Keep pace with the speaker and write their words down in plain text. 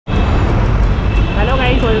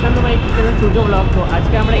Welcome to my channel Surya blog. তো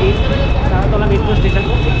আজকে আমরা এই তারাতলা মেট্রো স্টেশন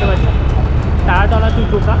দেখতে পাচ্ছি, তারাতলা টু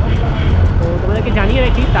জোকা। তো তোমাদেরকে জানিয়ে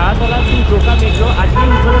রাখি, তারাতলা টু জোকা মেট্রো আজকে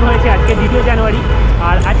উদ্বোধন হয়েছে, আজকে 2 জানুয়ারি।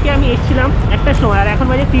 আর আজকে আমি এসেছিলাম একটার সময়, আর এখন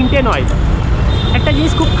বাজে 3:09। একটা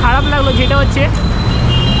জিনিস খুব খারাপ লাগলো, যেটা হচ্ছে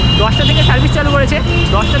 10টা থেকে সার্ভিস চালু করেছে,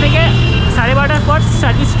 10টা থেকে 12:30 পর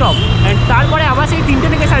সার্ভিস স্টপ, অ্যান্ড তারপরে আবার সেই 3টে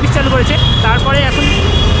থেকে সার্ভিস চালু করেছে, তারপরে এখন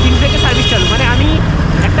 3 থেকে সার্ভিস চালু। মানে আমি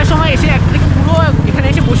একটা সময় এসে পুরো এখানে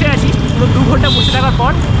এসে বসে আছি, পুরো 2 ঘন্টা বসে থাকার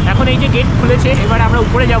পর এখন এই যে গেট খুলেছে, এবার আমরা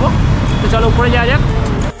উপরে যাব। তো চলো উপরে যাওয়া যাক।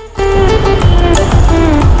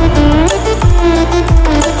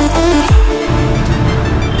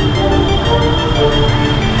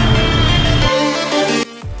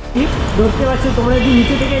 ধরতে পারছো, তোমরা যদি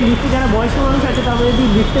নিচে থেকে লিফটে, যারা বয়স্ক মানুষ আছে তোমরা যদি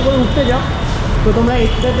লিফটে করে উঠতে যাও, তো তোমরা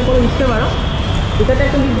এটাতে করে উঠতে পারো। এটাতে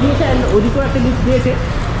একটা লিফট দিয়েছে, অ্যান্ড ওদিকেও একটা লিফট দিয়েছে।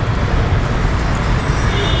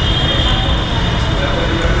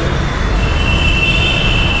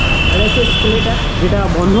 এটা হচ্ছে স্কুলেটা, যেটা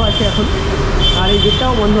বন্ধ আছে এখন, আর এই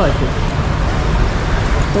গেটটাও বন্ধ আছে।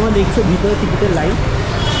 তোমরা দেখছো ভিতরে টিকিটের লাইন,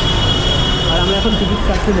 আর আমরা এখন টিকিট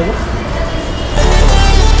কাটতে দেবো।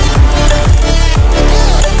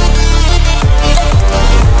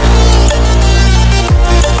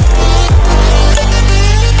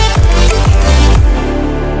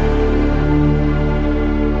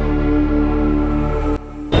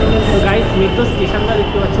 মেট্রো স্টেশনটা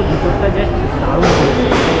দেখতে পাচ্ছ, ভিতরটা জাস্ট দারুণ করেছে,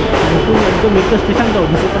 নতুন একদম মেট্রো স্টেশনটাও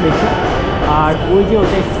ভিতরটা দেখছো। আর ওই যে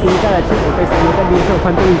ওটা স্কুলটার আছে, ওটা স্কুলটা দিয়েছে,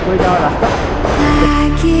 ওখান থেকে উপরে যাওয়ার রাস্তা।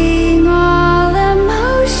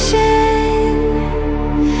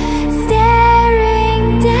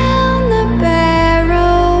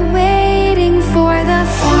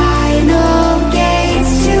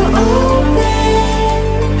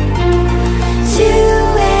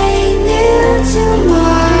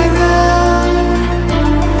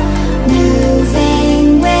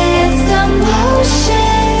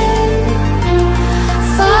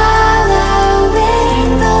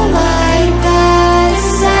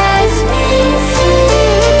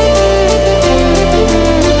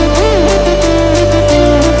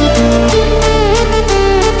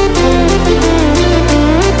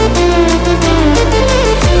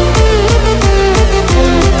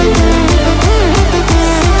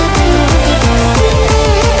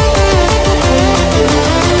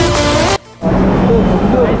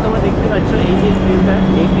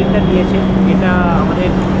 দিয়েছে, এটা আমাদের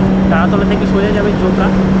তারাতলা থেকে সোজা যাবে জোকা,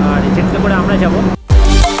 আর যেতে করে আমরা যাব।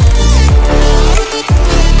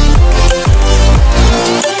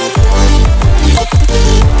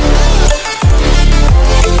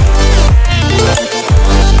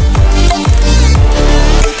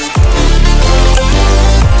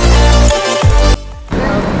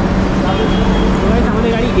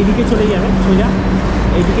 আমাদের গাড়ি এদিকে চলে যাবে সোজা,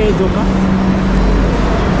 এইদিকে জোকা।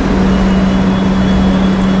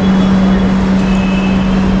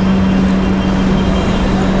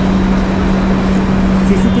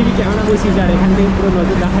 সিসিটিভি ক্যামেরা বসিয়েছে, আর এখান থেকে পুরো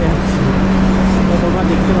নজর দেখা যাচ্ছে, তো তোমরা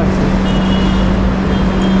দেখতে পাচ্ছ।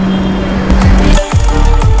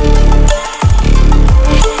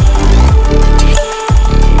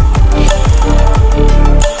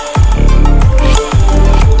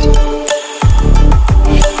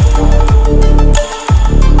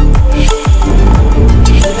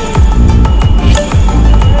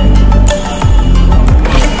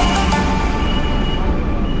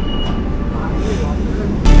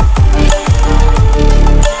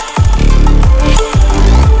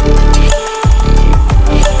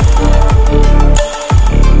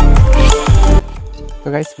 তো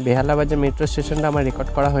গাইস, বেহালা বাজার মেট্রো স্টেশনটা আমার রেকর্ড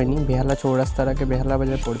করা হয়নি, বেহালা চৌরাস্তার আগে বেহালা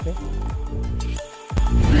বাজার পড়বে।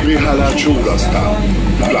 বেহালা চৌরাস্তা,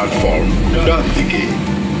 প্ল্যাটফর্ম ডান দিকে।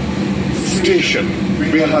 স্টেশন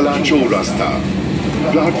বেহালা চৌরাস্তা,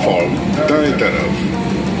 প্ল্যাটফর্ম दाएं तरफ।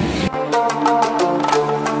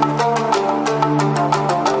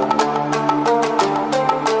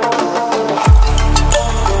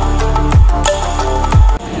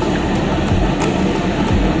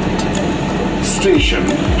 স্টেশন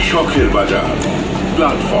শখের বাজার,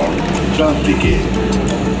 প্ল্যাটফর্ম ডান দিকে।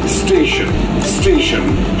 স্টেশন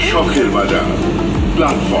শখের বাজার,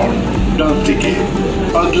 প্ল্যাটফর্ম ডান দিকে।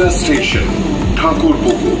 अगला स्टेशन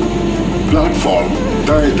ठाकुरपुकुर, प्लेटफॉर्म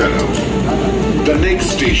दाएं तरफ। The next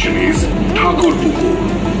station is Thakurpukur,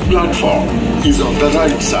 platform is on the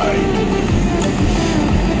right side.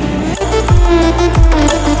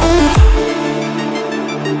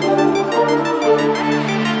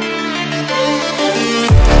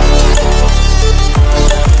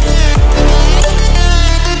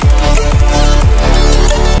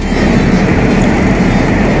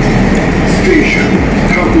 Station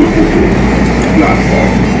Thakurpukur. Puku,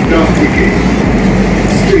 platform Dantike,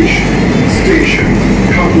 station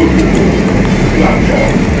Thakur Puku,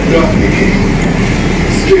 platform Dantike,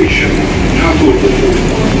 station Thakur Puku,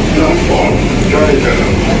 platform Taratala,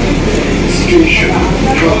 station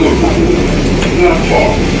Thakur Puku,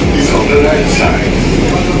 platform is on the right side.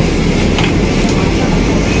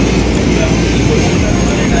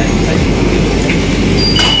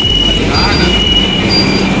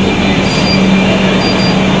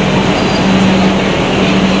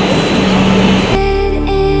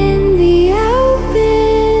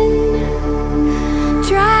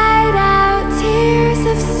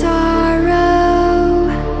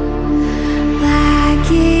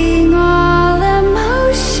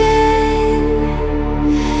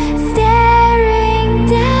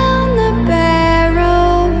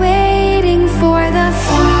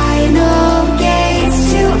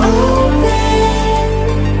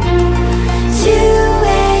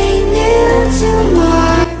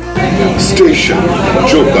 Station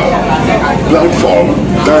Joka, platform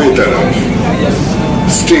दाएं तरफ.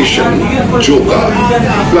 Station Joka,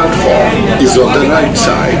 platform is on the right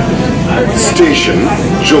side. Station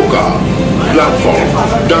Joka, platform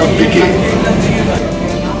Dantike.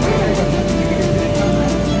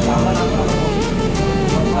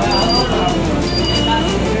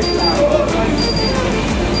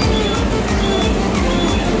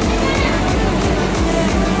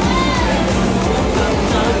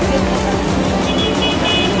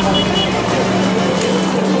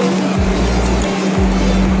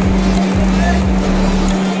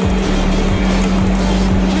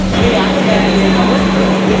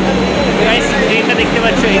 দেখতে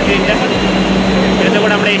পাচ্ছ এই ট্রেনটা, এটাতে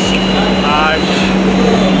করে আমরা এসেছি। আর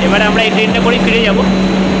এবারে আমরা এই ট্রেনটা করে ফিরে যাব।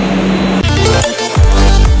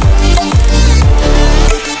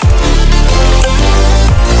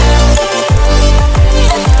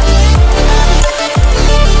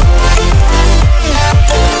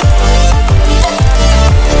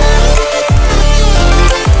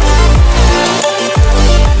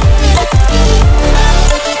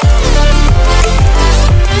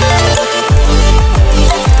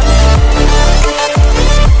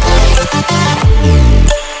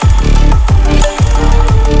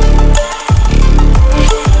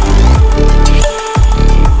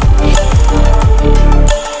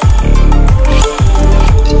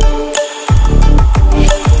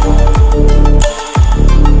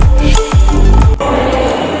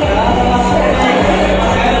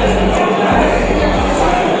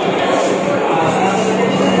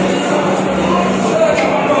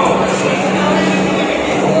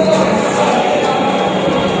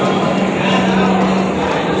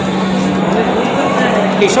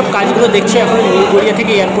 এইসব কাজগুলো দেখছি এখন নীলগড়িয়া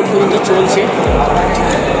থেকে এয়ারপোর্ট পর্যন্ত চলছে।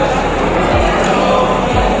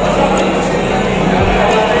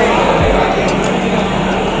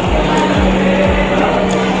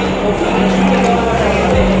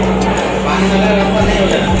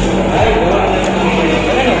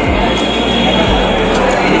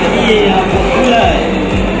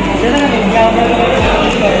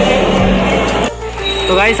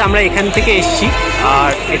 তো গাইস আমরা এখান থেকে এসেছি,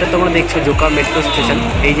 আর এটা তোমরা দেখছো জোকা মেট্রো স্টেশন।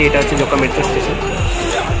 এই যে এটা হচ্ছে জোকা মেট্রো স্টেশন।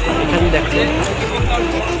 এখানে দেখো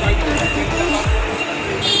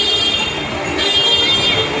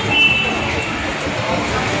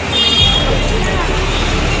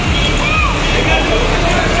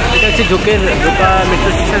এটা হচ্ছে জোকা মেট্রো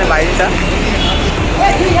স্টেশনের বাইরেটা।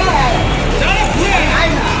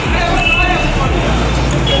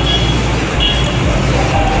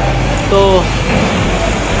 তো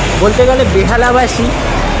বলতে গেলে বেহালাবাসী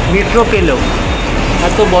মেট্রো পেলেও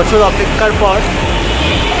এত বছর অপেক্ষার পর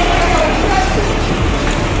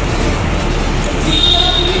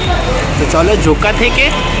তো চলো জোকা থেকে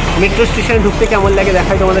মেট্রো স্টেশনে ঢুকতে কেমন লাগে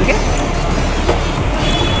দেখাই তোমাদেরকে।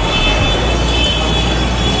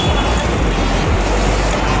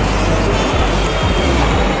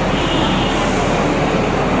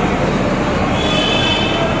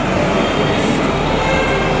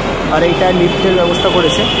 আর এইটা লিফটের ব্যবস্থা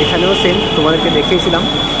করেছে, এখানেও সেম তোমাদেরকে দেখিয়েছিলাম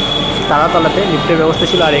তারাতলাতে লিফটের ব্যবস্থা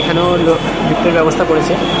ছিল, আর এখানেও লিফটের ব্যবস্থা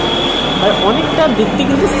করেছে। আর অনেকটা দেখতে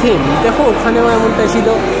কিন্তু সেম, দেখো ওখানেও এমনটা ছিল,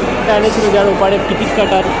 টাইনে ছিল যার ওপারে টিকিট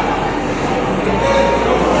কাটার।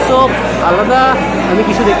 সব আলাদা আমি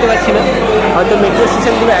কিছু দেখতে পাচ্ছি না, হয়তো মেট্রো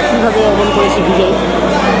স্টেশনগুলো একইভাবে অমন করেছি ডিজাইন।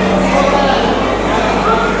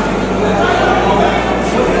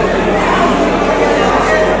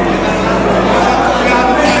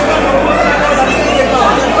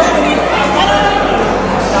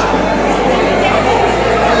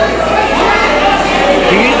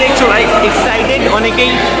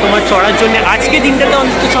 অনেকেই তোমার চড়ার জন্য আজকে দিনটাতে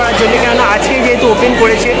অন্তত করার জন্য, কেননা আজকে যেহেতু ওপেন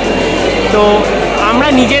করেছে। তো আমরা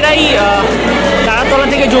নিজেরাই তারাতলা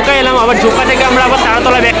থেকে জোকা এলাম, আবার জোকা থেকে আমরা আবার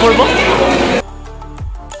তারাতলা ব্যাক করবো।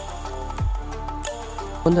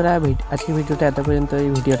 বন্ধুরা আজকের ভিডিওটা এত পর্যন্ত। এই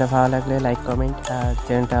ভিডিওটা ভালো লাগলে লাইক কমেন্ট আর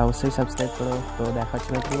চ্যানেলটা অবশ্যই সাবস্ক্রাইব করো। তো দেখা হচ্ছে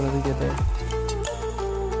নতুন কোনো ভিডিওতে।